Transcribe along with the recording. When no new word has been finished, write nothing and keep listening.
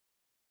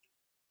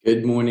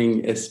Good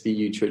morning,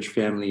 SBU Church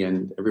family,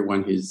 and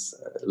everyone who's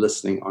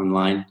listening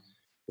online.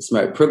 It's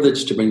my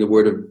privilege to bring the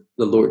word of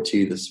the Lord to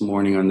you this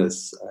morning on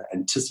this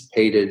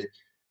anticipated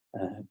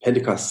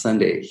Pentecost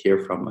Sunday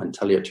here from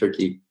Antalya,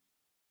 Turkey.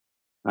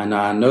 And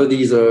I know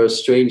these are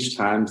strange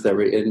times that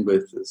we're in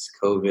with this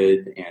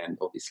COVID and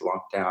all these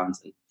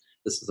lockdowns. And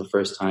this is the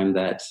first time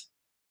that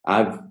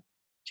I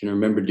can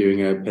remember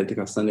doing a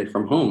Pentecost Sunday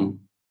from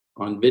home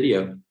on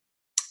video.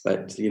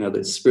 But,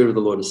 the Spirit of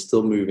the Lord is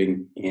still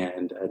moving,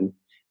 and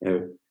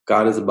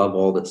God is above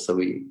all this, so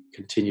we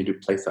continue to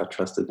place our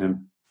trust in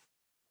Him.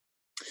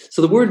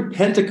 So the word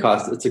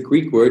Pentecost, it's a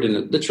Greek word, and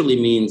it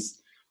literally means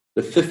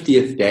the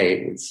 50th day.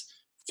 It's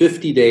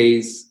 50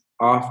 days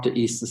after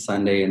Easter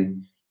Sunday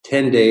and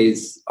 10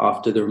 days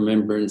after the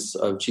remembrance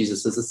of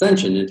Jesus'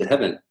 ascension into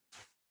heaven.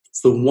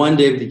 It's the one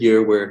day of the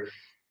year where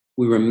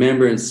we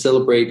remember and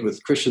celebrate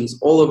with Christians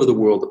all over the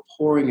world the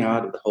pouring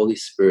out of the Holy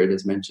Spirit,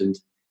 as mentioned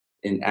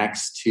in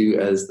Acts 2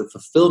 as the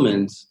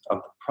fulfillment of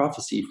the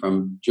prophecy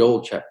from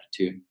Joel chapter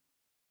 2.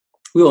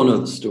 We all know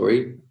the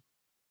story.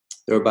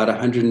 There were about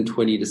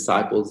 120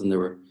 disciples, and they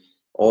were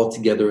all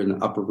together in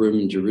the upper room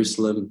in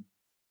Jerusalem.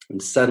 And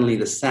suddenly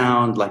the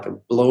sound, like a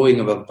blowing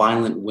of a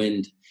violent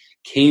wind,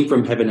 came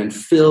from heaven and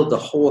filled the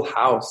whole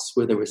house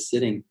where they were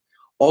sitting.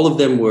 All of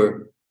them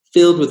were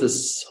filled with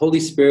the Holy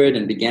Spirit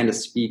and began to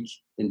speak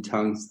in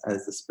tongues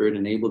as the Spirit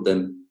enabled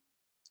them.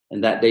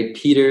 And that day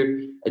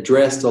Peter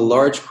addressed a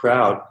large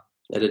crowd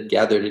that had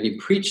gathered, and he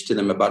preached to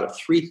them. About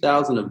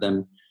 3,000 of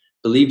them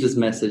believed his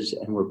message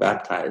and were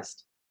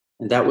baptized.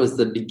 And that was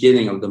the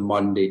beginning of the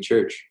modern day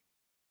church.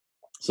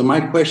 So my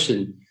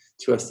question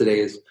to us today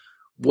is,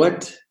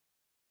 what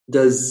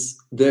does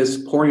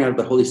this pouring out of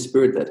the Holy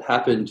Spirit that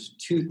happened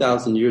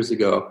 2,000 years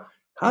ago,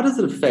 how does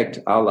it affect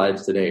our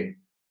lives today?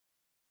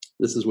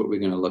 This is what we're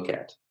going to look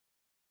at.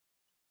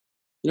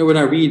 When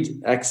I read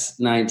Acts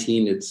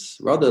 19, it's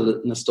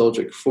rather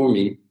nostalgic for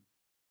me.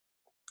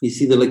 You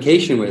see, the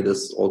location where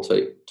this all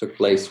took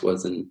place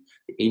was in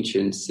the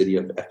ancient city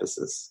of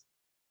Ephesus.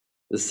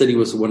 The city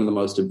was one of the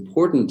most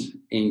important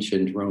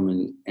ancient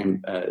Roman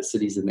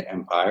cities in the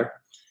empire.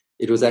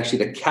 It was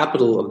actually the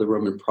capital of the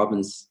Roman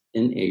province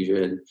in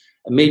Asia, and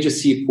a major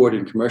seaport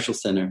and commercial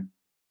center.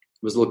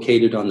 It was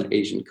located on the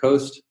Asian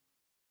coast,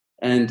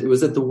 and it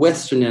was at the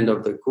western end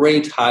of the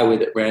great highway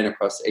that ran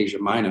across Asia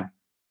Minor.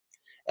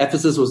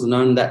 Ephesus was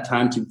known at that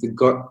time to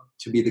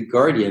be the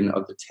guardian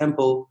of the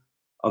temple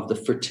of the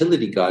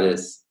fertility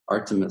goddess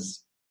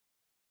Artemis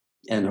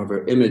and of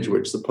her image,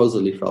 which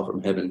supposedly fell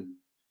from heaven.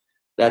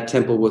 That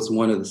temple was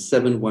one of the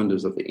 7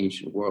 wonders of the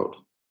ancient world.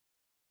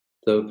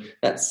 So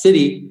that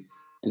city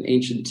and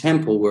ancient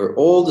temple were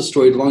all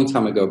destroyed a long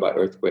time ago by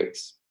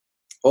earthquakes.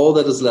 All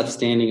that is left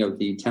standing of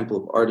the temple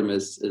of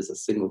Artemis is a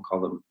single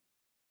column.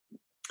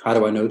 How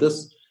do I know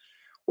this?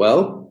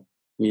 Well,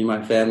 me and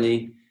my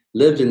family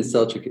lived in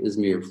Selçuk,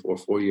 Izmir for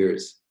 4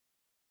 years.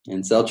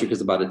 And Selçuk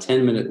is about a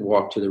 10-minute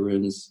walk to the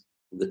ruins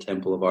of the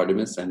Temple of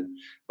Artemis and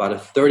about a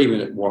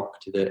 30-minute walk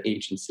to the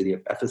ancient city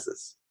of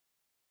Ephesus.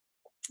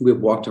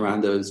 We've walked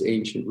around those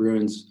ancient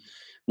ruins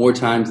more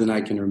times than I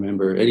can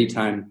remember.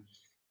 Anytime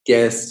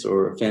guests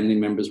or family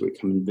members would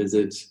come and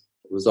visit,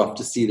 it was off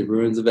to see the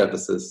ruins of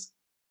Ephesus,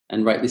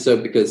 and rightly so,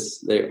 because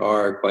they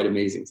are quite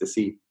amazing to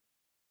see.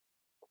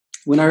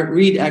 When I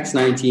read Acts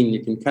 19,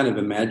 you can kind of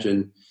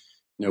imagine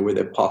where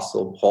the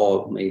Apostle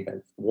Paul may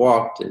have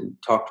walked and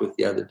talked with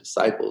the other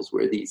disciples,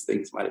 where these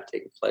things might have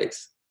taken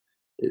place.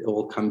 It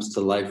all comes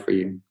to life for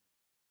you.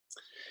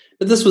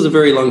 But this was a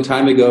very long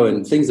time ago,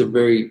 and things are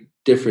very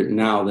different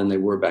now than they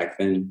were back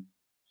then.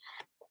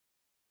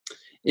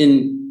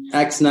 In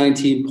Acts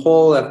 19,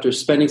 Paul, after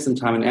spending some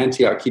time in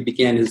Antioch, he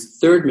began his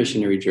 3rd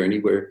missionary journey,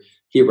 where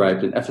he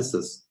arrived in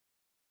Ephesus.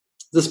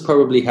 This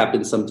probably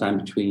happened sometime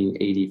between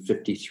AD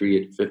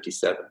 53 and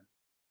 57.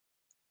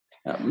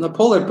 Now,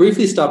 Paul had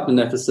briefly stopped in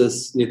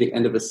Ephesus near the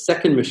end of his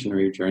 2nd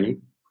missionary journey.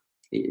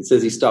 It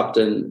says he stopped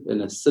in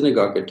a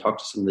synagogue and talked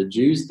to some of the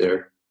Jews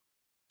there,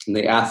 and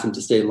they asked him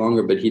to stay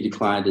longer, but he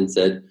declined and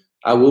said,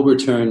 "I will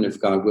return if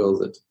God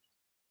wills it."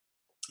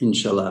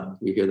 Inshallah,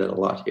 we hear that a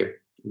lot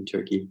here in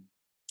Turkey.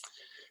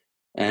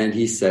 And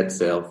he set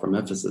sail from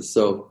Ephesus.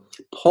 So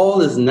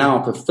Paul is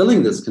now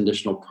fulfilling this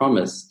conditional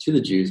promise to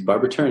the Jews by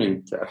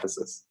returning to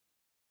Ephesus.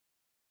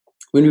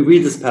 When we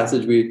read this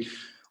passage, we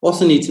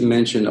also need to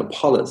mention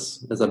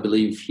Apollos, as I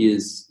believe he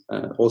is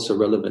also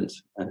relevant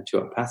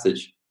to our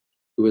passage.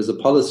 Who is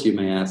Apollos, you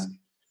may ask?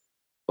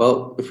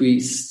 Well, if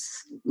we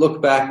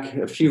look back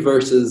a few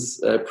verses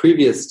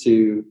previous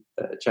to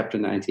chapter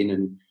 19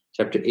 and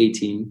chapter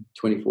 18,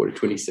 24 to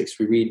 26,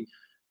 we read,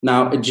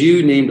 "Now a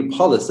Jew named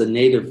Apollos, a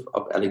native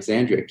of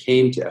Alexandria,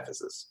 came to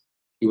Ephesus.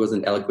 He was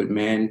an eloquent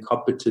man,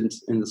 competent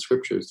in the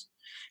scriptures.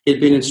 He had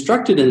been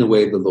instructed in the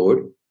way of the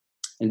Lord,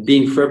 and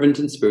being fervent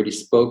in spirit, he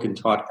spoke and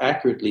taught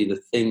accurately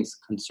the things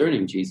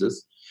concerning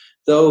Jesus,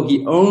 though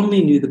he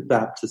only knew the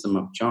baptism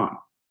of John.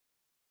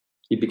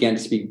 He began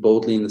to speak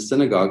boldly in the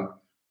synagogue,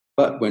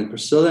 but when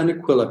Priscilla and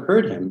Aquila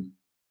heard him,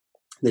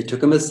 they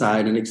took him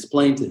aside and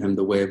explained to him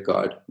the way of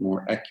God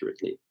more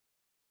accurately.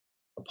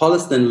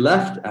 Apollos then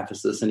left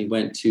Ephesus, and he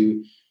went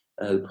to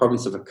the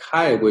province of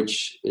Achaia,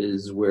 which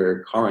is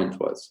where Corinth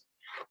was.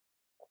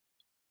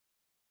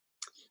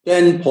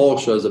 Then Paul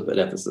shows up at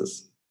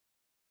Ephesus.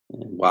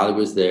 And while he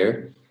was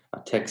there,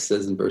 our text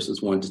says in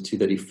verses 1-2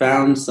 that he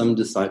found some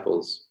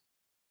disciples.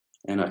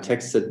 And our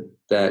text said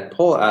that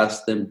Paul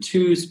asked them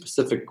two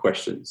specific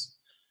questions.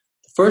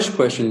 The first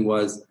question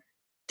was,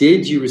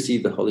 did you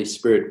receive the Holy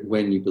Spirit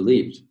when you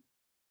believed?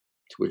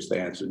 To which they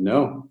answered,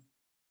 no.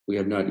 We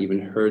have not even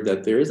heard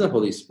that there is a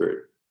Holy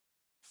Spirit.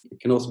 It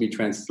can also be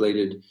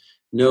translated,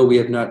 no, we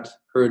have not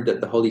heard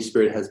that the Holy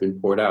Spirit has been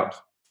poured out.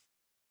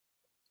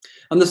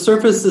 On the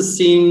surface, this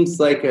seems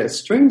like a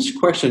strange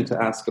question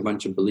to ask a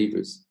bunch of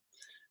believers.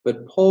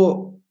 But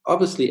Paul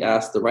obviously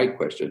asked the right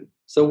question.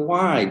 So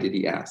why did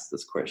he ask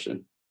this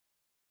question?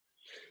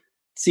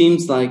 It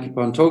seems like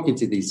upon talking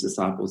to these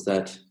disciples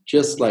that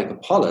just like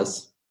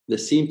Apollos, there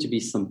seemed to be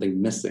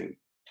something missing.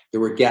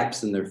 There were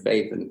gaps in their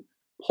faith, and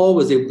Paul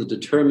was able to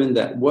determine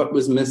that what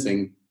was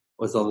missing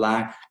was a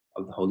lack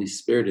of the Holy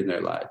Spirit in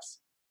their lives.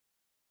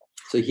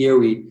 So here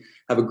we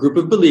have a group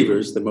of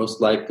believers that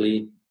most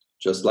likely,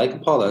 just like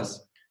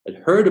Apollos, had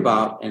heard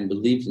about and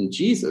believed in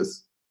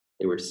Jesus.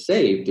 They were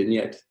saved, and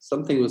yet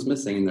something was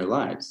missing in their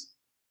lives.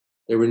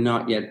 They were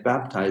not yet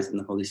baptized in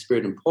the Holy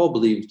Spirit, and Paul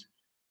believed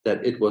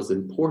that it was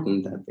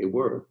important that they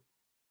were.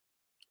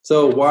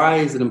 So why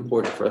is it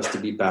important for us to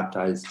be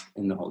baptized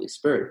in the Holy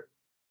Spirit?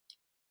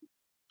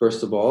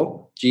 First of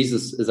all,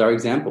 Jesus is our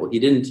example. He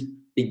didn't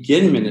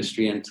begin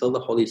ministry until the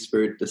Holy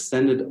Spirit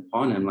descended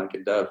upon him like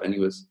a dove, and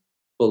he was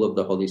full of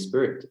the Holy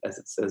Spirit, as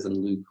it says in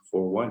Luke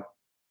 4:1.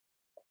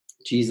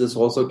 Jesus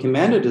also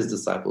commanded his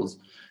disciples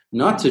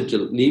not to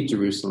leave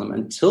Jerusalem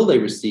until they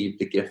received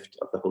the gift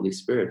of the Holy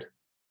Spirit.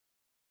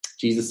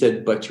 Jesus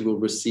said, but you will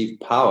receive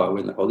power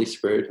when the Holy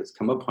Spirit has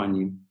come upon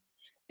you,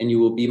 and you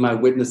will be my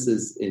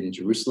witnesses in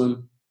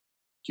Jerusalem,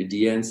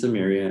 Judea and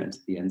Samaria, and to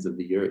the ends of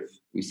the earth.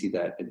 We see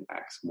that in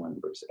Acts 1,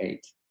 verse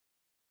 8.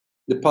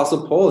 The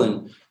Apostle Paul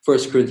in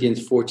 1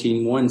 Corinthians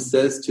 14:1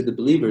 says to the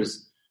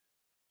believers,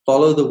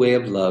 follow the way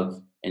of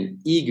love and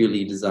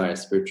eagerly desire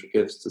spiritual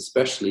gifts,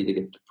 especially the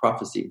gift of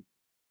prophecy.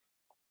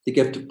 The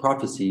gift of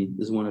prophecy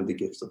is one of the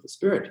gifts of the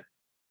Spirit.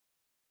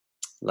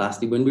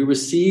 Lastly, when we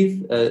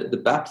receive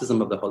the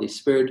baptism of the Holy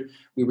Spirit,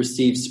 we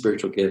receive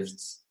spiritual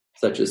gifts,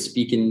 such as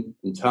speaking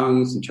in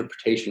tongues,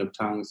 interpretation of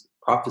tongues,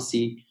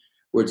 prophecy,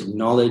 words of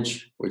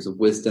knowledge, words of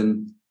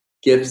wisdom,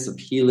 gifts of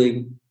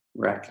healing,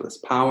 miraculous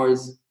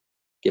powers,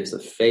 gifts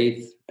of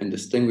faith, and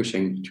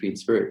distinguishing between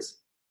spirits.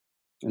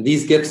 And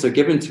these gifts are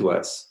given to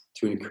us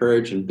to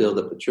encourage and build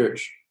up the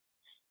church.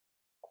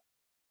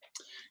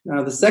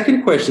 Now, the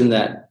second question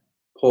that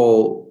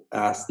Paul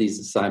asked these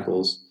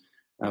disciples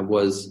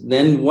was,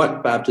 then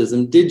what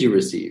baptism did you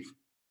receive?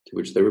 To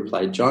which they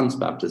replied, John's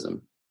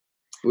baptism,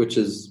 which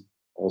is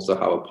also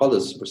how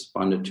Apollos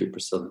responded to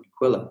Priscilla and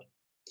Aquila.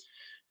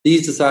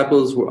 These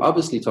disciples were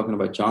obviously talking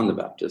about John the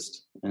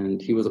Baptist,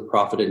 and he was a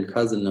prophet and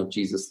cousin of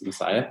Jesus the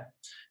Messiah.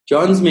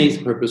 John's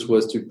main purpose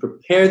was to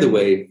prepare the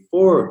way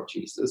for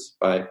Jesus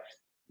by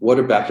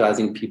water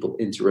baptizing people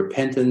into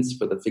repentance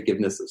for the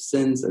forgiveness of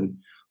sins and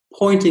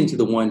pointing to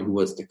the one who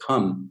was to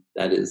come,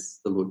 that is,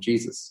 the Lord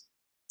Jesus.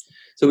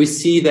 So we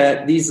see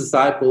that these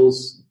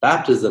disciples'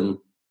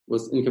 baptism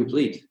was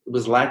incomplete. It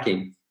was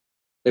lacking.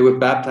 They were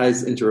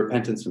baptized into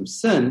repentance from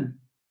sin,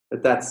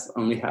 but that's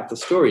only half the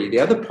story. The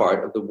other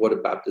part of the water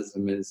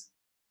baptism is,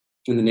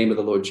 in the name of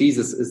the Lord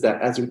Jesus, is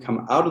that as we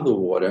come out of the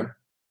water,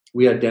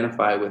 we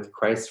identify with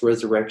Christ's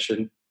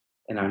resurrection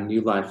and our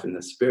new life in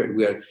the Spirit.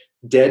 We are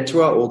dead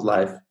to our old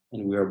life,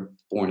 and we are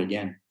born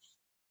again.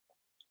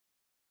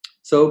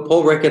 So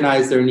Paul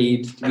recognized their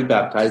need to be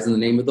baptized in the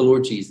name of the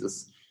Lord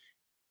Jesus.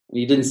 And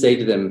he didn't say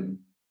to them,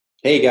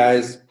 hey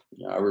guys,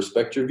 I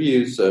respect your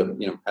views, so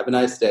have a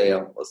nice day.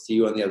 I'll see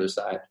you on the other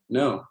side.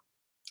 No.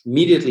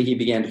 Immediately he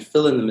began to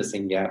fill in the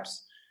missing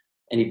gaps,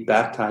 and he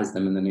baptized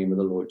them in the name of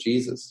the Lord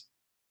Jesus.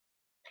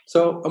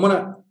 So I want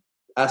to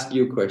ask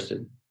you a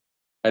question.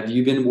 Have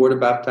you been water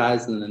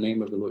baptized in the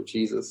name of the Lord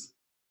Jesus?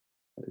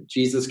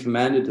 Jesus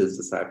commanded his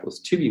disciples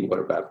to be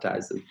water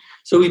baptized. And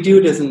so we do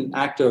it as an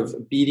act of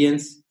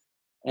obedience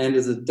and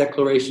as a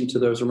declaration to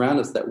those around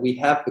us that we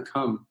have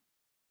become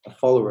a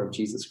follower of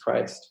Jesus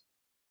Christ.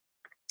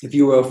 If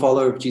you are a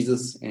follower of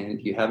Jesus and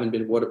you haven't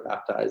been water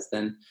baptized,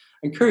 then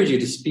I encourage you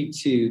to speak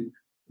to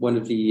one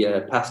of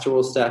the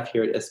pastoral staff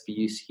here at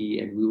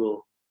SBUC, and we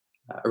will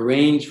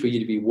arrange for you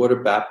to be water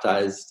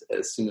baptized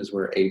as soon as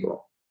we're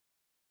able.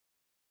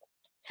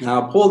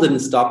 Now, Paul didn't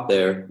stop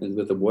there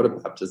with the water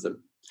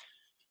baptism.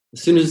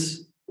 As soon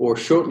as, or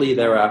shortly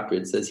thereafter,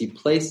 it says he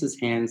placed his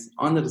hands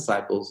on the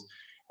disciples,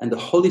 and the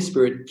Holy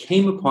Spirit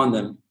came upon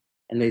them,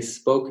 and they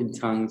spoke in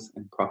tongues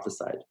and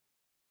prophesied.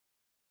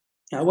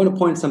 Now, I want to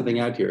point something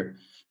out here.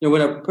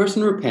 When a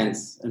person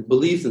repents and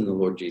believes in the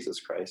Lord Jesus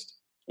Christ,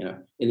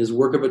 in his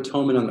work of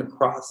atonement on the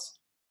cross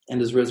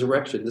and his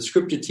resurrection, the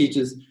scripture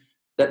teaches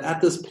that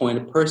at this point,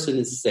 a person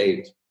is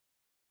saved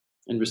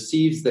and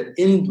receives the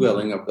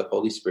indwelling of the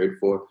Holy Spirit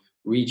for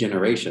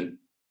regeneration.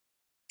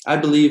 I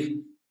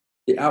believe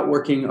the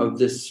outworking of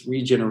this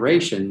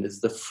regeneration is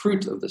the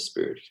fruit of the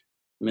Spirit.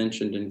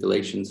 mentioned in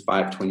Galatians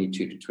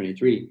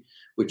 5:22-23,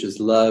 which is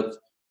love,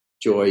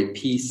 joy,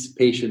 peace,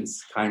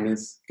 patience,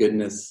 kindness,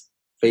 goodness,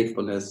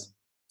 faithfulness,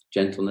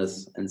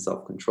 gentleness, and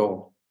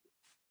self-control.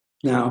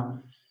 Now,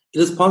 it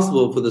is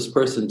possible for this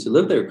person to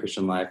live their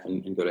Christian life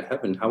and go to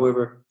heaven.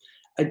 However,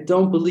 I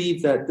don't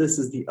believe that this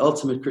is the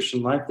ultimate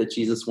Christian life that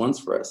Jesus wants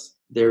for us.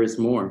 There is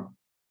more.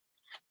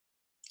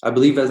 I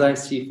believe, as I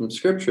see from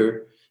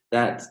Scripture,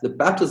 that the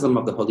baptism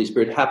of the Holy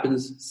Spirit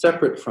happens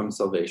separate from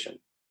salvation.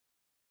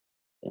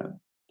 Yeah.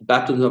 The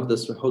baptism of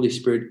the Holy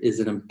Spirit is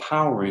an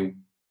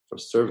empowering for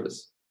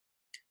service.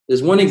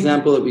 There's one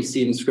example that we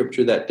see in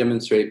Scripture that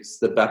demonstrates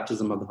the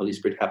baptism of the Holy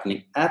Spirit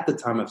happening at the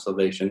time of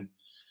salvation,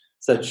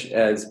 such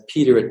as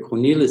Peter at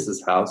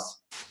Cornelius'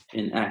 house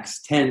in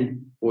Acts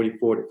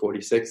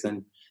 10:44-46.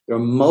 And there are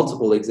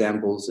multiple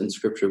examples in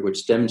Scripture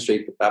which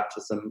demonstrate the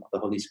baptism of the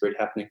Holy Spirit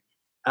happening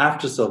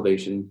after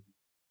salvation,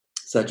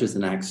 such as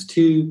in Acts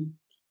 2,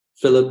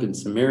 Philip in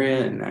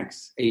Samaria in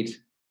Acts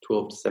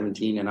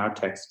 8:12-17, and our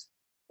text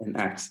in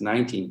Acts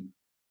 19.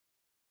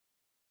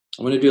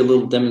 I want to do a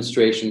little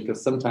demonstration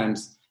because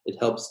sometimes it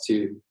helps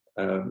to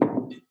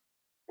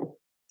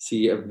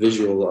see a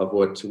visual of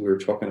what we're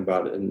talking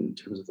about in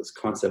terms of this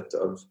concept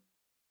of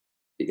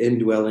the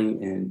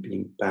indwelling and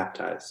being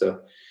baptized.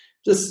 So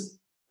just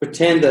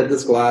pretend that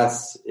this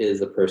glass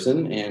is a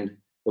person and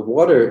the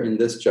water in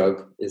this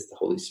jug is the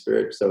Holy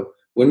Spirit. So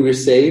when we're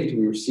saved,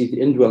 we receive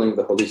the indwelling of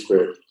the Holy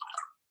Spirit.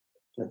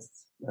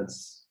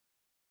 That's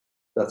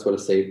what a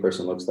saved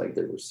person looks like.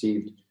 They've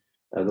received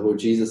the Lord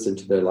Jesus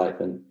into their life.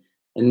 And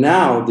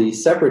now the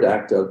separate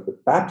act of the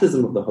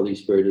baptism of the Holy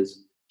Spirit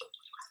is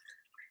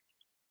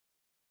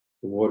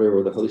the water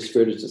or the Holy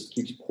Spirit just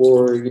keeps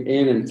pouring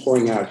in and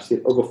pouring out. You see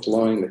it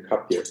overflowing the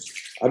cup here.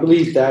 I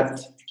believe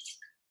that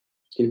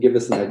can give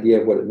us an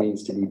idea of what it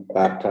means to be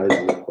baptized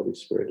in the Holy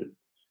Spirit.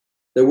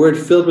 The word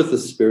filled with the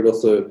Spirit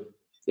also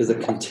is a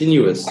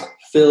continuous,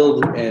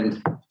 filled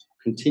and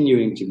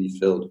continuing to be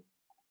filled.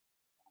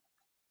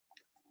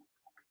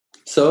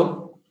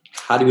 So,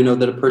 how do we know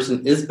that a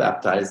person is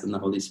baptized in the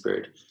Holy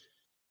Spirit?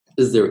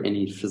 Is there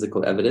any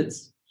physical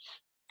evidence?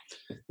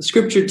 The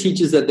Scripture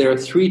teaches that there are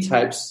three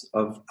types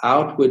of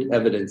outward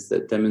evidence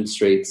that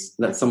demonstrates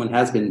that someone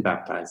has been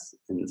baptized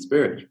in the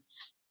Spirit.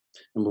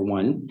 Number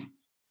one,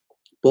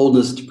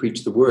 boldness to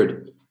preach the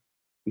word.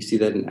 We see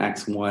that in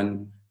Acts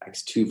 1,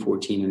 Acts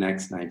 2:14, and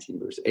Acts 19,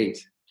 verse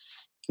 8.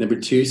 Number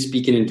two,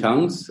 speaking in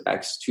tongues,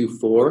 Acts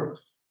 2:4,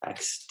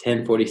 Acts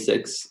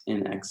 10:46,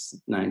 and Acts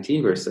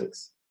 19, verse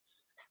 6.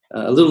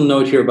 A little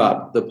note here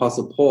about the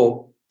Apostle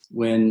Paul.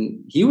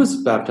 When he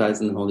was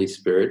baptized in the Holy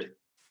Spirit,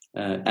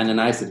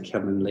 Ananias had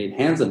come and laid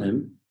hands on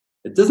him.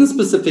 It doesn't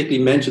specifically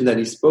mention that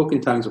he spoke in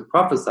tongues or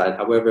prophesied.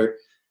 However,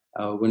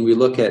 when we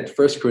look at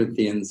 1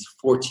 Corinthians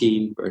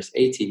 14, verse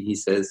 18, he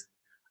says,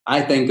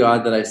 I thank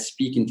God that I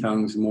speak in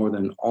tongues more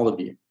than all of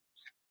you.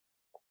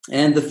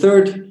 And the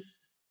third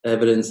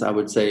evidence, I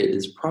would say,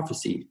 is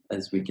prophecy,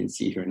 as we can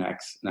see here in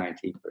Acts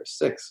 19, verse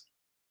 6.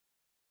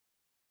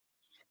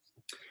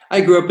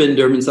 I grew up in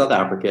Durban, South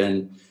Africa,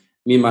 and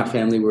me and my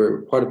family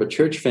were part of a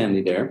church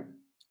family there.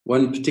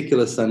 One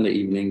particular Sunday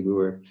evening, we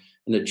were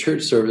in a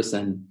church service,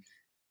 and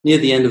near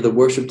the end of the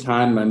worship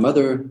time, my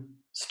mother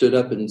stood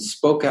up and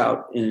spoke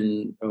out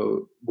in a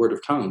word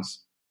of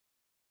tongues.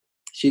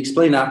 She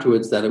explained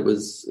afterwards that it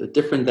was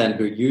different than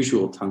her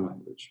usual tongue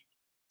language.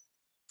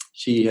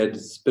 She had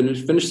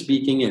finished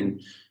speaking,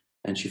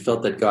 and she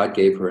felt that God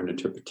gave her an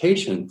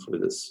interpretation for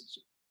this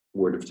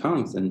word of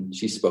tongues, and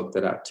she spoke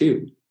that out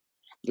too.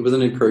 It was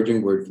an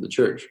encouraging word for the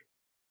church.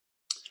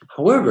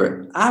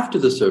 However, after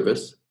the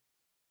service,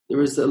 there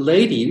was a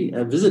lady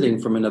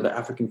visiting from another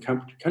African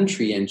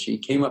country, and she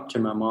came up to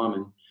my mom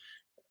and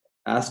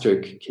asked her,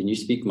 can you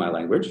speak my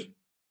language?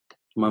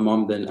 My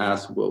mom then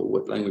asked, well,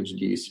 what language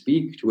do you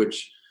speak? To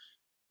which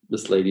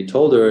this lady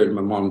told her, and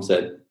my mom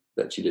said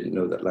that she didn't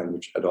know that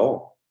language at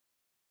all.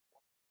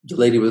 The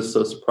lady was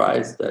so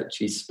surprised that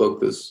she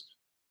spoke this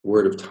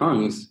word of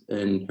tongues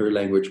in her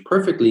language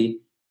perfectly,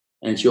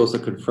 and she also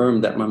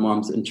confirmed that my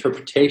mom's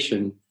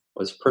interpretation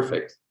was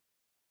perfect.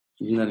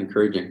 Isn't that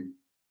encouraging?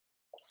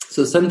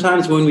 So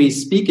sometimes when we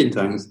speak in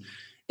tongues,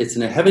 it's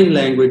in a heavenly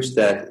language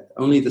that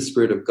only the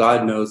Spirit of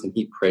God knows, and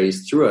He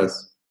prays through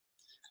us.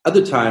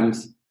 Other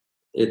times,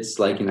 it's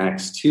like in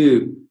Acts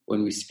 2,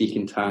 when we speak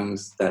in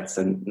tongues, that's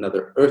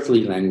another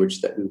earthly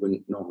language that we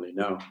wouldn't normally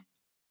know.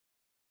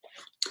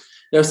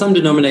 There are some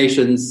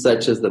denominations,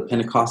 such as the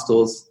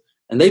Pentecostals,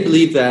 and they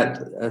believe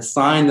that a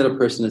sign that a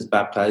person is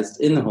baptized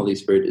in the Holy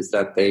Spirit is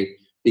that they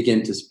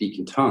begin to speak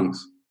in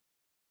tongues.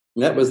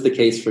 And that was the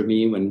case for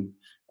me when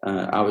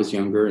I was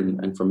younger,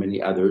 and for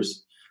many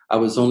others. I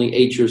was only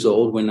 8 years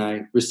old when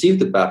I received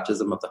the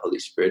baptism of the Holy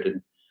Spirit,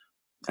 and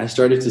I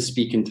started to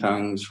speak in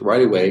tongues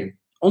right away,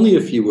 only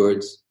a few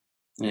words.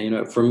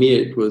 And, for me,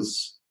 it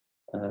was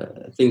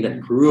a thing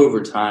that grew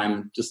over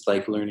time, just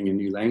like learning a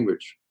new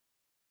language.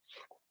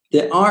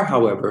 There are,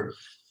 however,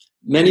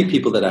 many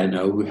people that I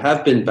know who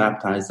have been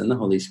baptized in the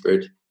Holy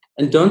Spirit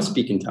and don't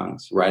speak in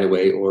tongues right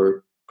away,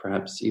 or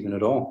perhaps even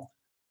at all.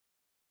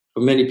 For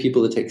many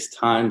people, it takes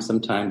time,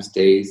 sometimes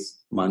days,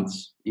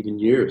 months, even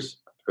years.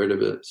 I've heard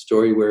of a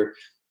story where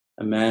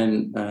a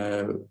man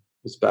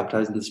was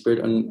baptized in the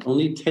Spirit, and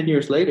only 10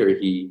 years later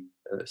he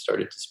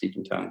started to speak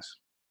in tongues.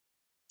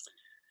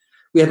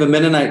 We have a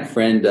Mennonite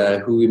friend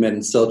who we met in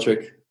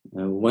Seltrick.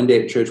 One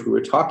day at church we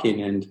were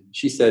talking, and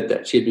she said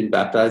that she had been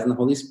baptized in the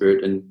Holy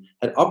Spirit and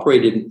had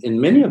operated in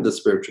many of the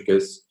spiritual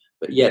gifts,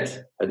 but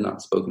yet had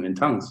not spoken in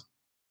tongues.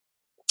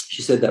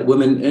 She said that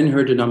women in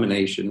her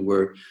denomination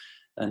were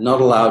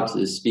not allowed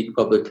to speak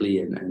publicly,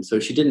 and so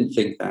she didn't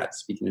think that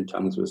speaking in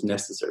tongues was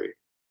necessary.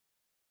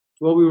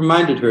 Well, we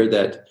reminded her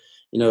that,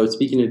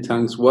 speaking in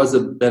tongues was a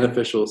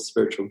beneficial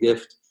spiritual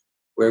gift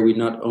where we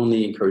not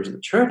only encourage the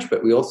church,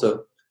 but we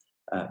also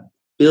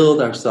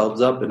build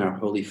ourselves up in our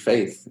holy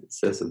faith, it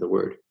says in the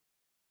Word.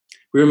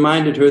 We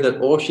reminded her that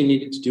all she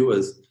needed to do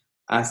was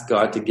ask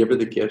God to give her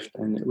the gift,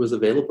 and it was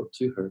available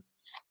to her.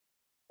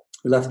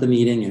 We left the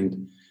meeting,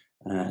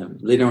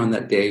 and later on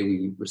that day,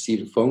 we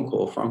received a phone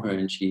call from her,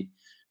 and she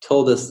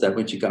told us that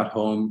when she got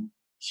home,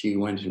 she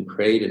went and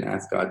prayed and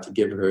asked God to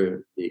give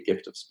her the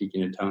gift of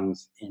speaking in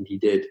tongues, and he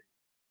did.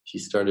 She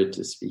started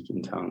to speak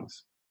in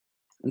tongues.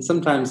 And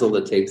sometimes all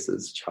it takes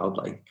is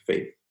childlike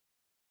faith.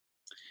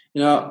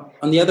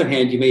 On the other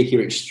hand, you may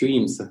hear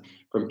extremes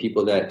from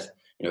people that,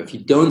 if you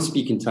don't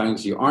speak in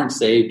tongues, you aren't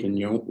saved and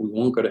we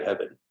won't go to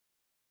heaven.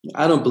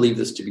 I don't believe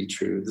this to be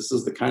true. This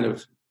is the kind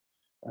of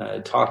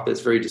talk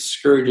that's very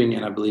discouraging,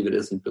 and I believe it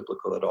isn't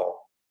biblical at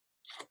all.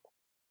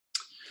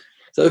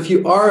 So if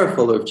you are a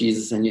follower of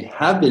Jesus and you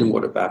have been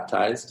water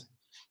baptized,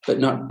 but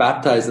not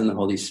baptized in the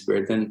Holy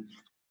Spirit, then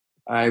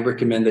I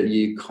recommend that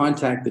you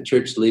contact the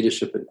church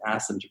leadership and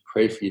ask them to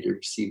pray for you to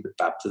receive the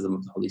baptism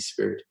of the Holy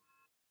Spirit.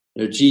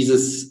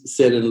 Jesus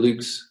said in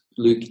Luke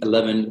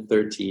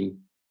 11:13,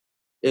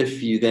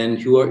 if you then,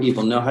 who are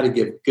evil, know how to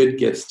give good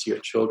gifts to your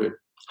children,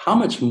 how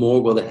much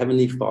more will the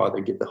Heavenly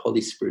Father give the Holy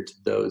Spirit to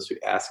those who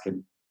ask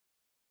him?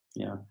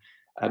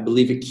 I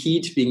believe a key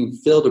to being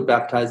filled or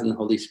baptized in the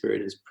Holy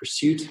Spirit is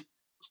pursuit,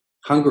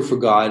 hunger for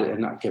God, and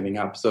not giving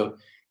up. So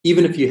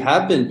even if you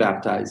have been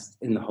baptized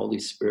in the Holy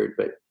Spirit,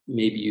 but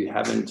maybe you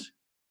haven't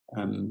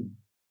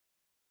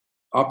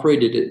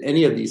operated in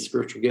any of these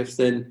spiritual gifts,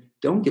 then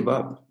don't give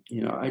up.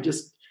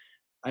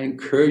 I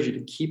encourage you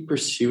to keep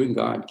pursuing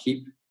God,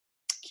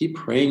 keep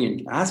praying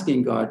and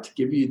asking God to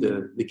give you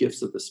the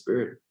gifts of the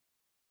Spirit.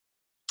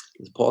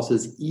 As Paul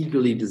says,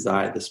 eagerly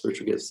desire the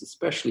spiritual gifts,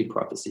 especially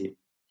prophecy.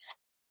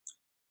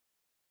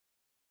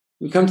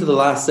 We come to the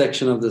last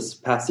section of this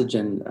passage,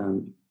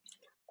 and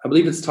I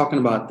believe it's talking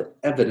about the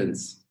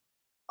evidence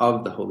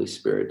of the Holy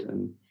Spirit.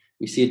 And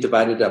we see it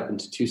divided up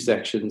into two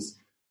sections: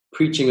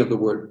 preaching of the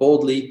word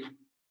boldly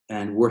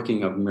and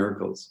working of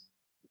miracles.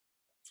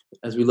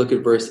 As we look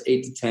at verse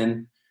 8 to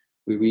 10,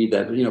 we read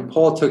that,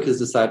 Paul took his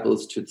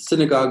disciples to the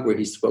synagogue where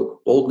he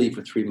spoke boldly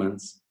for 3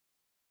 months.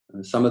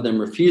 Some of them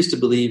refused to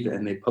believe,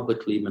 and they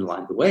publicly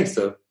maligned the way.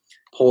 So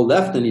Paul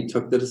left, and he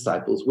took the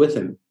disciples with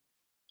him.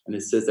 And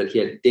it says that he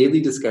had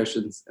daily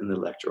discussions in the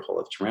lecture hall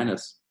of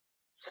Tyrannus.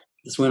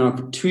 This went on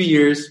for 2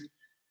 years,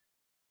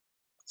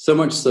 so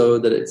much so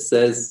that it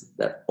says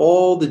that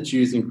all the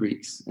Jews and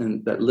Greeks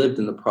that lived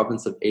in the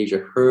province of Asia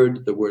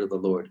heard the word of the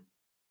Lord.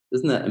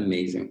 Isn't that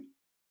amazing?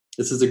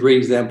 This is a great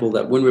example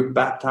that when we're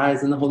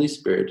baptized in the Holy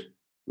Spirit,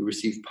 we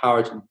receive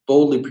power to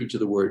boldly preach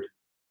the word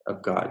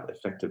of God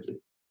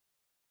effectively.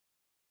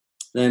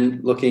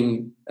 Then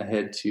looking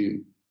ahead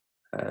to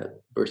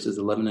verses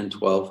 11 and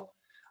 12,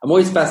 I'm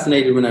always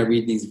fascinated when I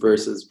read these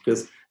verses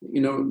because,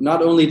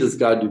 not only does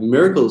God do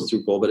miracles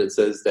through Paul, but it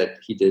says that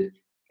he did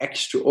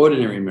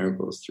extraordinary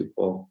miracles through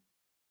Paul.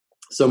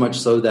 So much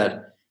so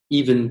that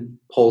even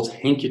Paul's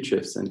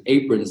handkerchiefs and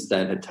aprons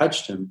that had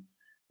touched him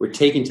were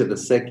taken to the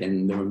sick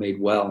and they were made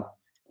well,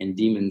 and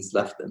demons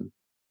left them.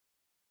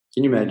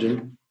 Can you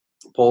imagine?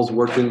 Paul's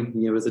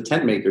working, as a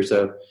tent maker,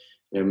 so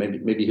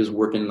maybe he was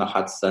working in the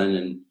hot sun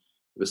and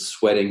he was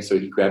sweating, so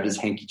he grabbed his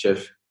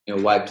handkerchief,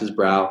 wiped his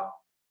brow,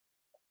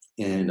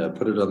 and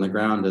put it on the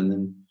ground, and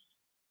then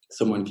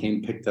someone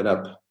came, picked it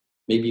up,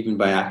 maybe even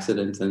by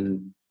accident,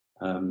 and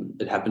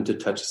it happened to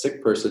touch a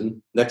sick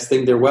person. Next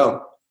thing, they're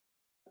well.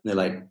 And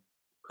they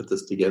put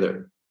this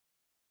together.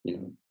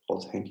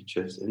 Paul's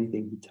handkerchiefs,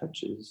 anything he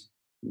touches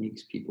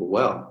makes people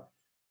well.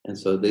 And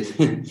so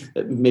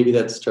maybe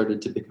that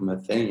started to become a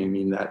thing. I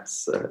mean,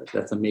 that's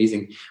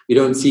amazing. We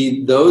don't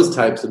see those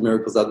types of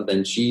miracles other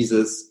than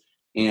Jesus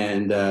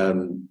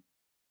and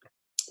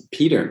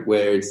Peter,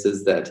 where it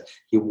says that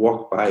he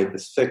walked by the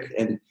sick,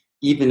 and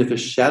even if a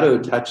shadow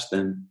touched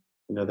them,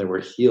 they were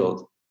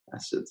healed.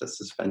 That's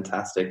just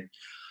fantastic.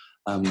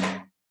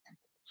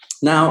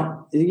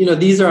 Now,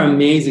 these are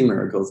amazing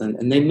miracles,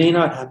 and they may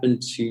not happen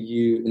to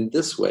you in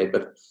this way,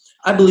 but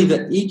I believe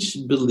that each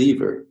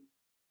believer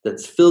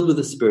that's filled with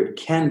the Spirit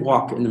can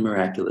walk in the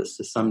miraculous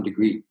to some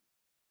degree.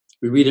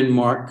 We read in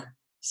Mark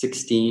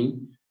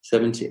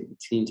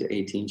 16:17 to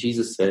 18,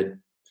 Jesus said,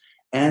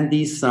 "And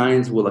these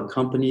signs will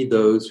accompany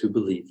those who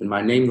believe. In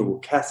my name they will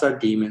cast out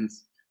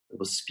demons, they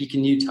will speak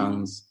in new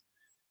tongues,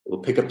 they will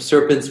pick up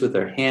serpents with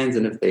their hands,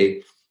 and if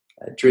they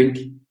drink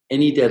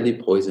any deadly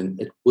poison,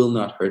 it will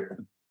not hurt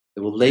them.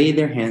 They will lay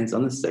their hands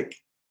on the sick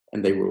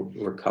and they will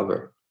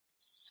recover.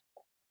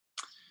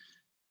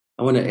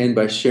 I want to end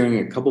by sharing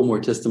a couple more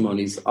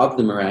testimonies of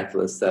the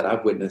miraculous that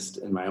I've witnessed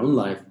in my own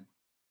life.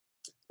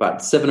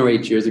 About 7 or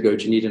 8 years ago,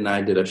 Janita and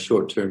I did a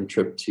short-term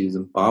trip to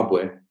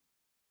Zimbabwe,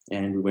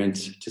 and we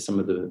went to some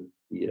of the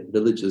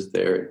villages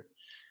there.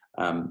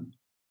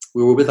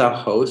 We were with our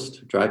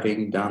host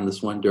driving down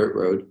this one dirt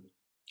road,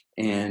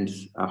 and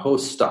our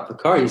host stopped the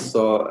car. He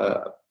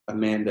saw a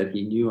man that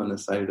he knew on the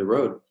side of the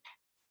road,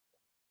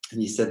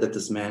 and he said that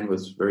this man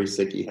was very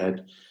sick. He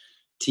had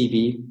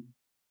TB,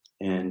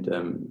 and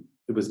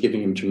it was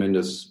giving him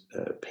tremendous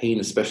pain,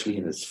 especially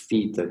in his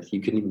feet, that he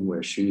couldn't even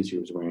wear shoes. He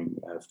was wearing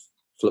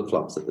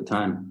flip-flops at the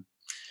time.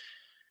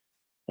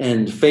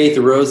 And faith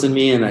arose in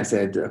me, and I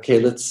said, okay,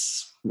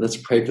 let's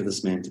pray for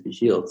this man to be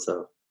healed.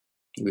 So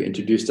we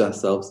introduced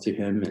ourselves to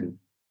him and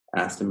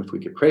asked him if we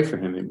could pray for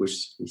him, in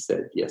which he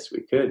said, yes,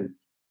 we could.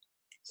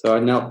 So I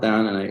knelt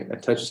down and I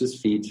touched his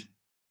feet,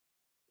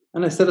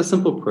 and I said a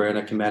simple prayer, and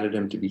I commanded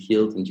him to be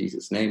healed in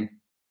Jesus' name.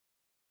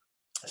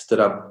 I stood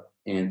up,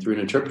 and through an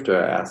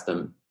interpreter, I asked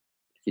him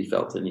if he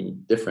felt any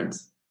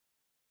difference.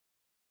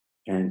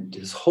 And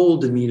his whole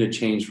demeanor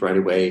changed right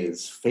away.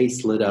 His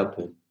face lit up,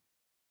 and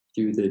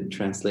through the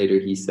translator,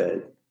 he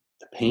said,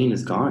 the pain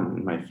is gone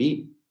in my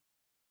feet.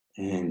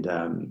 And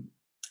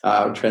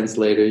our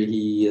translator,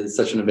 he is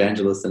such an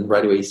evangelist, and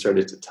right away he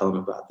started to tell him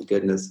about the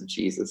goodness of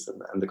Jesus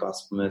and the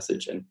gospel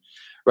message. And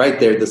right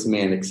there, this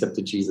man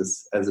accepted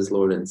Jesus as his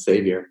Lord and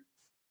Savior.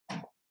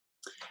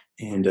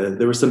 And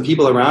there were some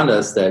people around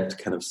us that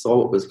kind of saw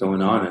what was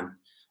going on, and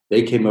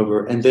they came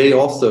over, and they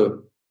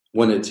also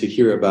wanted to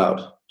hear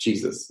about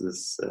Jesus,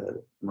 this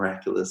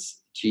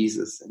miraculous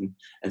Jesus.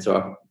 And so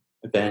our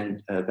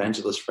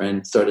evangelist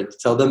friend started to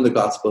tell them the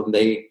gospel, and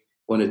they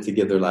wanted to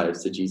give their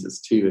lives to Jesus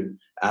too, and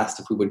asked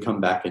if we would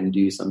come back and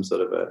do some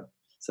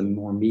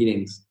more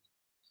meetings.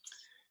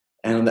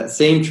 And on that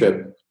same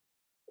trip,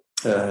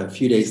 a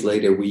few days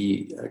later,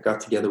 we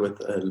got together with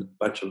a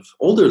bunch of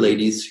older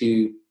ladies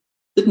who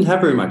didn't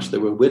have very much. They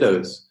were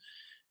widows.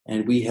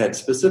 And we had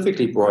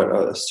specifically brought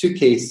a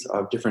suitcase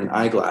of different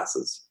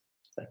eyeglasses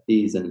like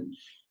these. And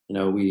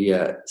we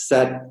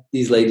sat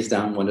these ladies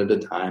down one at a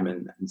time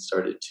and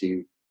started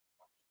to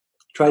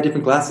try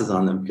different glasses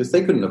on them, because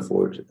they couldn't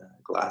afford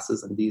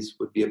glasses, and these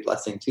would be a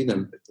blessing to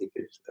them if they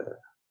could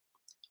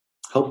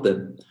help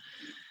them.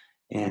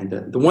 And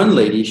the one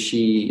lady,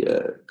 she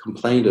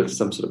complained of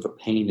some sort of a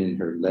pain in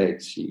her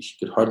legs. She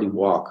could hardly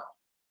walk.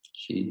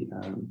 She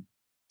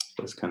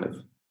was kind of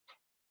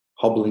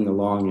hobbling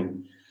along,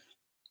 and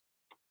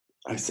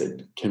I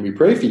said, can we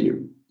pray for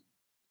you?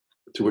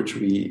 To which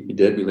we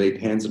did. We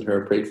laid hands on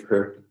her, prayed for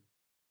her.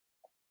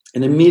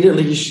 And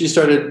immediately she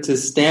started to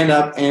stand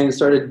up and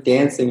started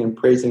dancing and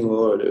praising the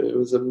Lord. It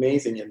was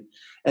amazing.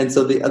 And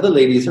so the other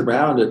ladies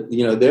around,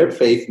 their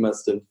faith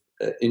must have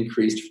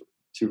increased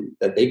to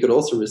that they could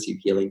also receive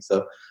healing.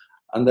 So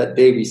on that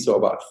day, we saw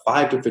about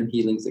 5 different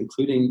healings,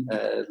 including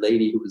a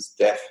lady who was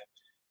deaf.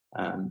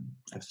 I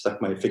stuck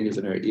my fingers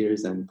in her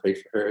ears and prayed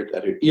for her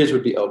that her ears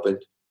would be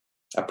opened.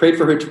 I prayed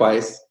for her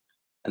twice,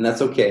 and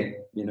that's okay.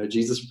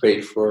 Jesus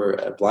prayed for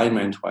a blind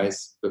man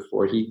twice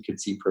before he could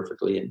see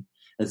perfectly.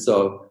 And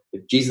so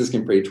if Jesus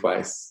can pray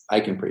twice,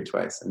 I can pray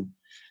twice. And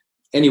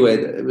anyway,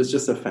 it was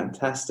just a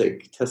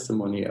fantastic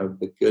testimony of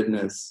the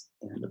goodness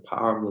and the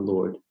power of the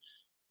Lord.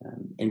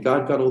 And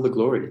God got all the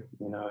glory,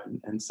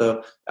 And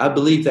so I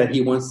believe that he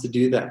wants to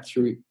do that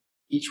through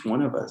each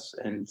one of us.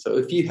 And so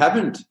if you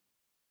haven't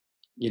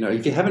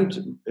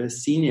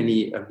seen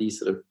any of these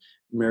sort of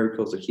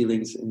miracles or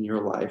healings in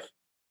your life,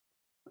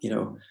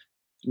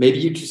 maybe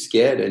you're too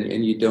scared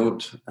and you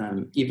don't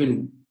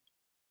even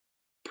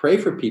pray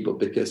for people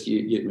because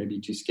you may be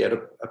too scared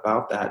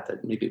about that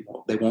maybe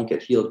they won't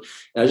get healed.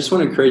 And I just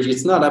want to encourage you,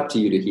 it's not up to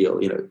you to heal.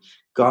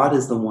 God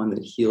is the one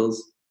that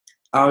heals.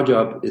 Our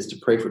job is to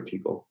pray for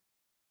people.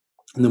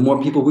 And the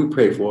more people we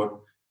pray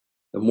for,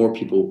 the more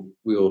people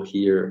we will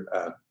hear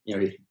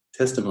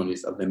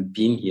testimonies of them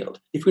being healed.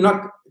 If we're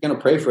not going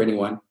to pray for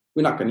anyone,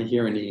 we're not going to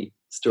hear any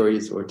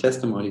stories or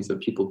testimonies of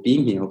people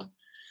being healed.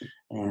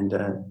 And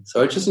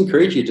so I just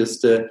encourage you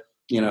just to,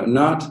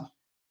 not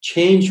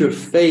change your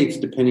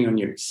faith depending on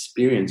your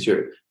experience.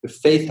 Your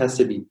faith has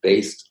to be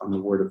based on the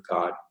Word of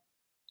God.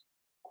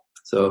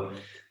 So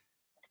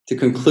to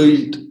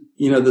conclude,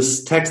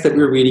 this text that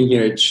we're reading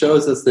here, it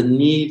shows us the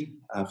need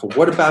for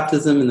water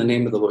baptism in the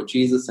name of the Lord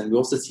Jesus. And we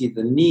also see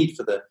the need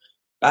for the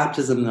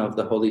baptism of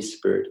the Holy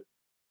Spirit.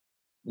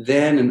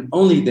 Then and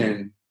only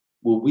then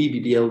will we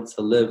be able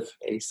to live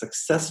a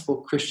successful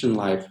Christian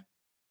life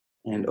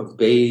and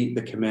obey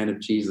the command of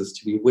Jesus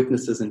to be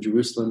witnesses in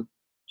Jerusalem,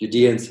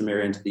 Judea, and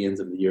Samaria, and to the ends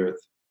of the earth.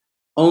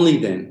 Only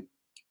then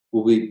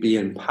will we be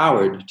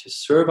empowered to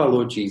serve our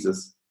Lord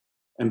Jesus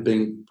and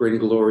bring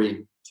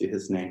glory to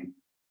his name.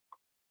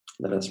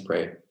 Let us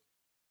pray.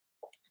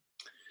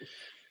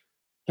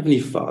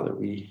 Heavenly Father,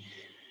 we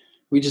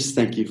just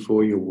thank you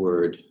for your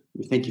word.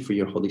 We thank you for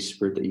your Holy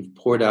Spirit that you've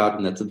poured out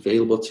and that's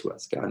available to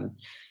us, God.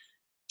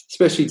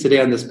 Especially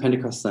today on this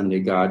Pentecost Sunday,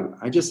 God,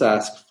 I just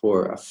ask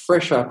for a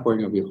fresh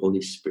outpouring of your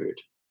Holy Spirit.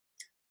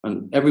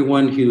 on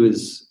everyone who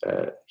is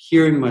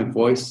hearing my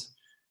voice,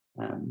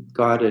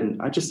 God.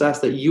 And I just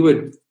ask that you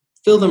would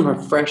fill them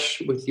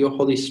afresh with your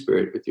Holy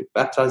Spirit, with your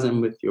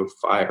baptism, with your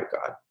fire,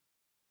 God.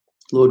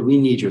 Lord, we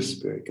need your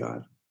Spirit,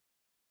 God.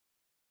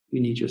 We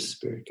need your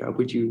Spirit, God.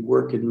 Would you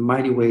work in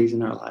mighty ways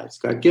in our lives,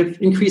 God?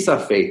 Increase our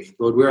faith,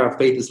 Lord, where our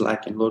faith is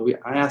lacking. Lord,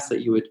 I ask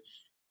that you would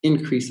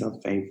increase our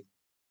faith.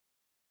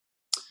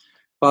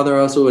 Father,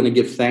 I also want to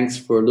give thanks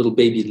for little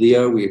baby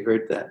Leo. We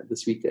heard that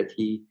this week that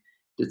he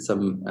did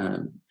some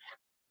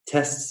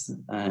tests,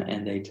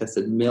 and they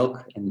tested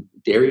milk and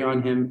dairy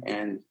on him,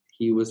 and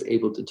he was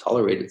able to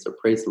tolerate it. So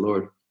praise the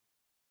Lord.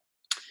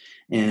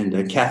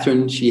 And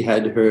Catherine, she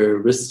had her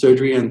wrist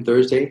surgery on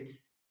Thursday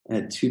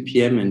at 2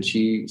 p.m. and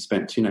she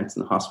spent 2 nights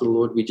in the hospital.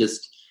 Lord, we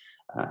just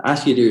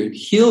ask you to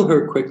heal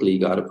her quickly,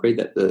 God. I pray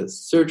that the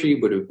surgery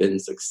would have been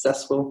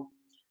successful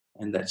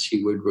and that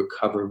she would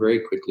recover very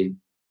quickly.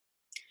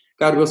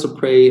 God, we also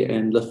pray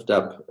and lift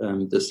up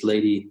this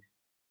lady,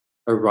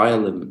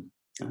 Arilim.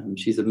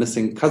 She's a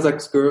missing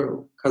Kazakh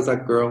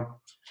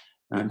girl.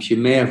 She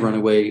may have run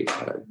away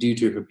due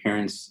to her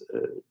parents'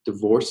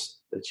 divorce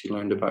that she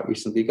learned about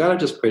recently. God, I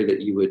just pray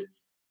that you would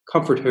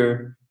comfort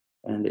her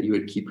and that you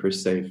would keep her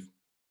safe.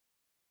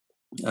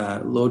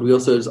 Lord, we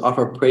also just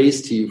offer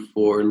praise to you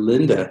for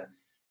Linda.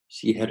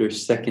 She had her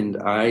second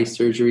eye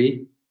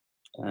surgery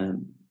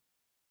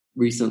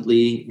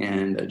recently,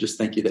 and I just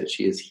thank you that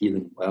she is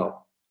healing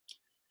well.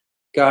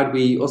 God,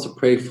 we also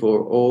pray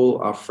for all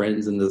our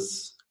friends in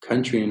this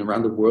country and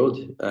around the world,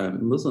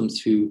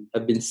 Muslims who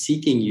have been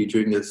seeking you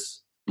during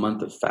this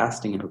month of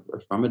fasting of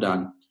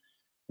Ramadan.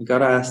 And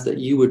God, I ask that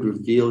you would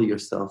reveal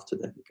yourself to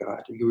them,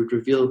 God. You would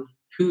reveal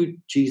who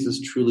Jesus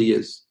truly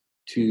is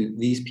to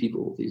these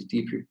people, these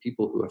deeper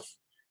people who are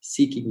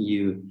seeking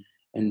you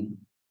and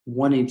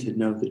wanting to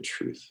know the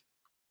truth.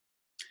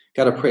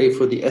 God, I pray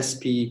for the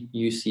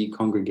SPUC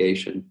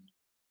congregation,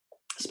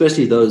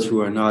 especially those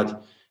who are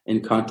not in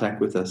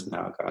contact with us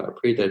now, God. I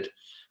pray that,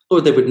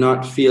 Lord, they would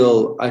not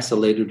feel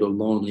isolated or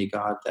lonely,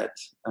 God, that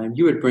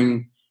you would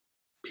bring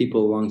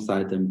people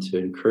alongside them to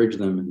encourage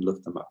them and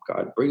lift them up,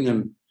 God. Bring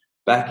them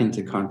back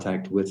into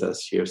contact with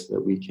us here so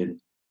that we can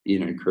be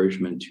an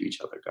encouragement to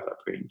each other, God. I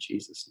pray in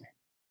Jesus' name.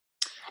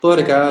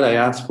 Lord God, I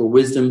ask for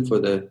wisdom for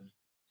the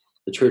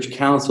church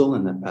council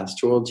and the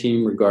pastoral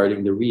team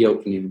regarding the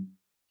reopening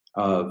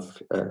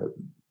of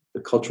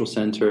the cultural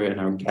center and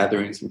our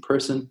gatherings in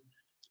person.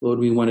 Lord,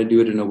 we want to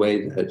do it in a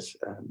way that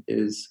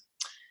is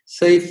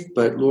safe,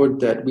 but Lord,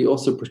 that we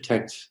also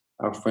protect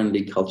our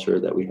friendly culture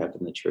that we have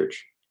in the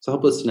church. So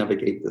help us to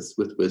navigate this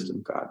with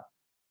wisdom, God.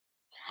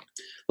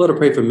 Lord, I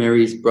pray for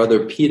Mary's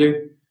brother,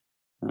 Peter.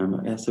 I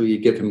ask that you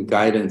give him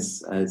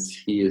guidance as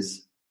he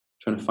is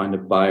trying to find a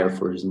buyer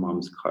for his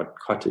mom's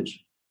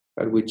cottage.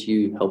 God, would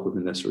you help him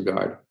in this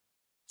regard?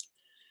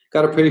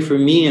 God, I pray for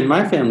me and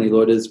my family,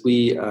 Lord, as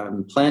we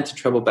plan to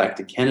travel back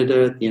to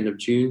Canada at the end of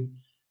June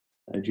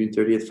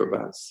 30th for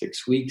about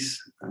 6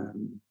 weeks.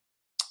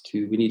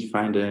 We need to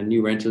find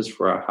new renters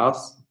for our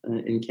house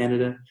in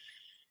Canada.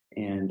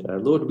 And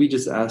Lord, we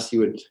just ask you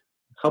would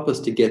help us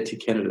to get to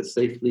Canada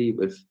safely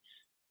with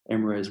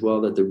Emma as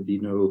well, that there would be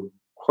no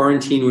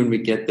quarantine when we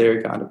get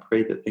there. God, I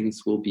pray that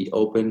things will be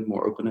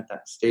more open at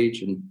that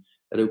stage, and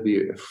that it will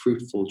be a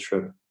fruitful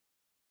trip.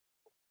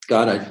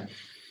 God, I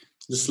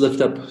just lift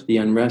up the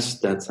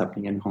unrest that's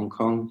happening in Hong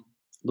Kong.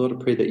 Lord, I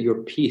pray that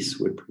your peace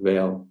would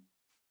prevail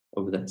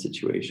over that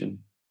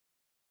situation.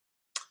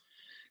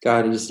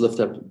 God, I just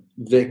lift up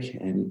Vic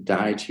and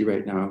Di to you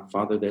right now.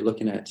 Father, they're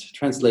looking at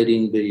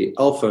translating the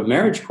Alpha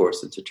marriage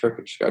course into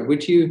Turkish. God,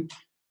 would you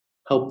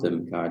help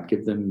them, God?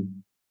 Give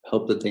them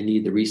help that they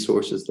need, the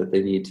resources that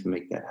they need to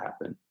make that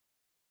happen.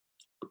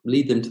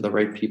 Lead them to the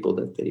right people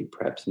that they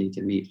perhaps need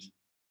to meet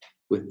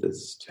with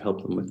this, to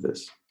help them with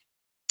this.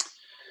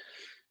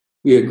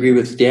 We agree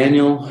with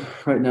Daniel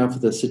right now for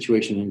the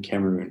situation in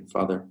Cameroon,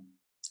 Father.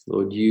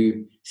 Lord,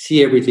 you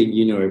see everything,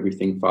 you know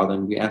everything, Father,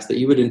 and we ask that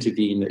you would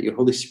intervene, that your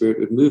Holy Spirit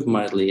would move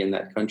mightily in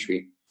that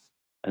country,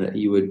 and that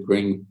you would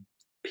bring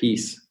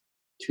peace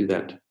to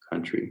that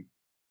country.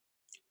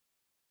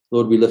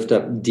 Lord, we lift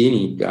up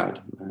Dini,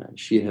 God.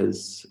 She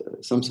has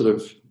some sort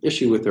of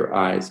issue with her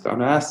eyes.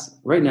 God, I ask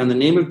right now in the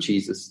name of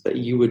Jesus that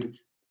you would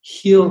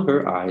heal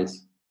her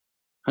eyes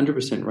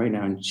 100% right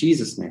now in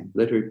Jesus' name.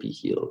 Let her be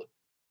healed.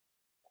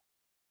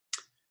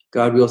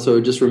 God, we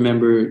also just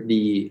remember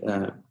the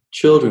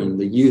children,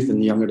 the youth,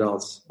 and the young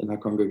adults in our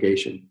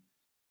congregation.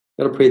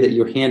 God, I pray that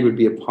your hand would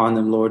be upon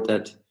them, Lord,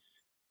 that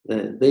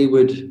they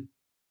would,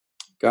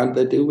 God,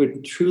 that they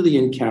would truly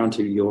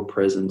encounter your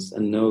presence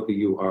and know who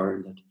you are,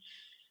 and that,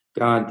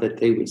 God, that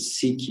they would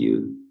seek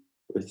you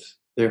with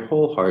their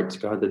whole hearts,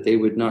 God, that they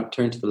would not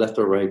turn to the left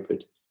or right,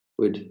 but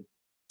would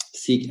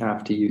seek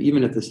after you,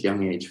 even at this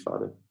young age,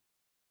 Father.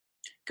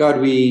 God,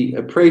 we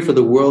pray for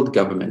the world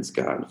governments,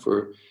 God,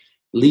 for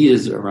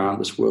leaders around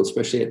this world,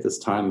 especially at this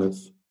time of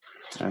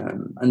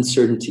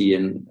uncertainty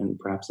and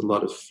perhaps a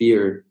lot of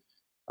fear.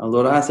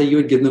 Lord, I ask that you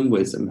would give them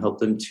wisdom, help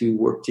them to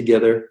work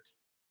together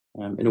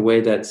in a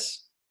way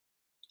that's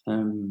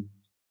not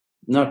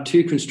not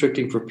too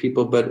constricting for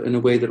people, but in a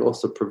way that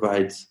also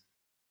provides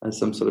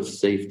some sort of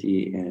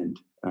safety and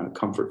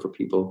comfort for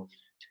people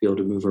to be able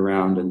to move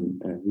around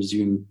and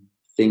resume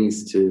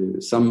things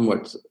to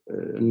somewhat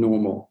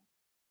normal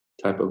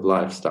type of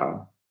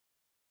lifestyle.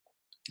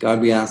 God,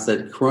 we ask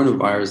that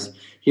coronavirus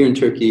here in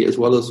Turkey, as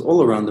well as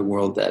all around the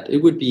world, that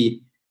it would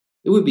be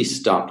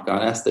stopped.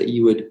 God, I ask that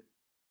you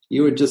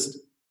would just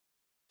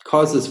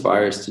cause this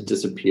virus to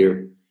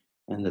disappear,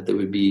 and that there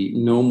would be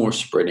no more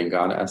spreading.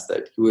 God, I ask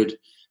that you would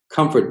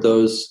comfort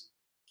those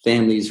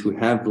families who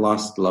have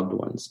lost loved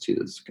ones to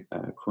this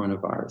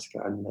coronavirus,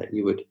 God, and that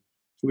you would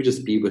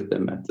just be with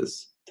them at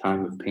this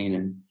time of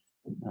pain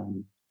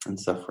and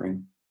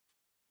suffering.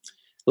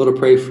 Lord, I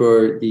pray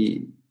for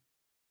the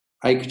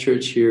Ike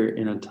Church here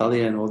in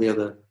Antalya and all the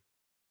other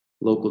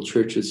local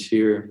churches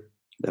here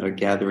that are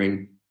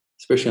gathering,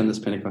 especially on this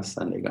Pentecost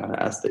Sunday. God,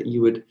 I ask that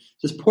you would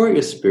just pour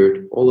your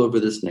Spirit all over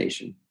this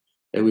nation,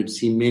 that we'd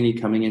see many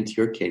coming into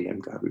your kingdom.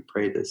 God, we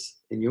pray this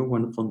in your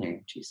wonderful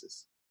name,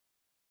 Jesus.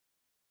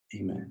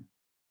 Amen.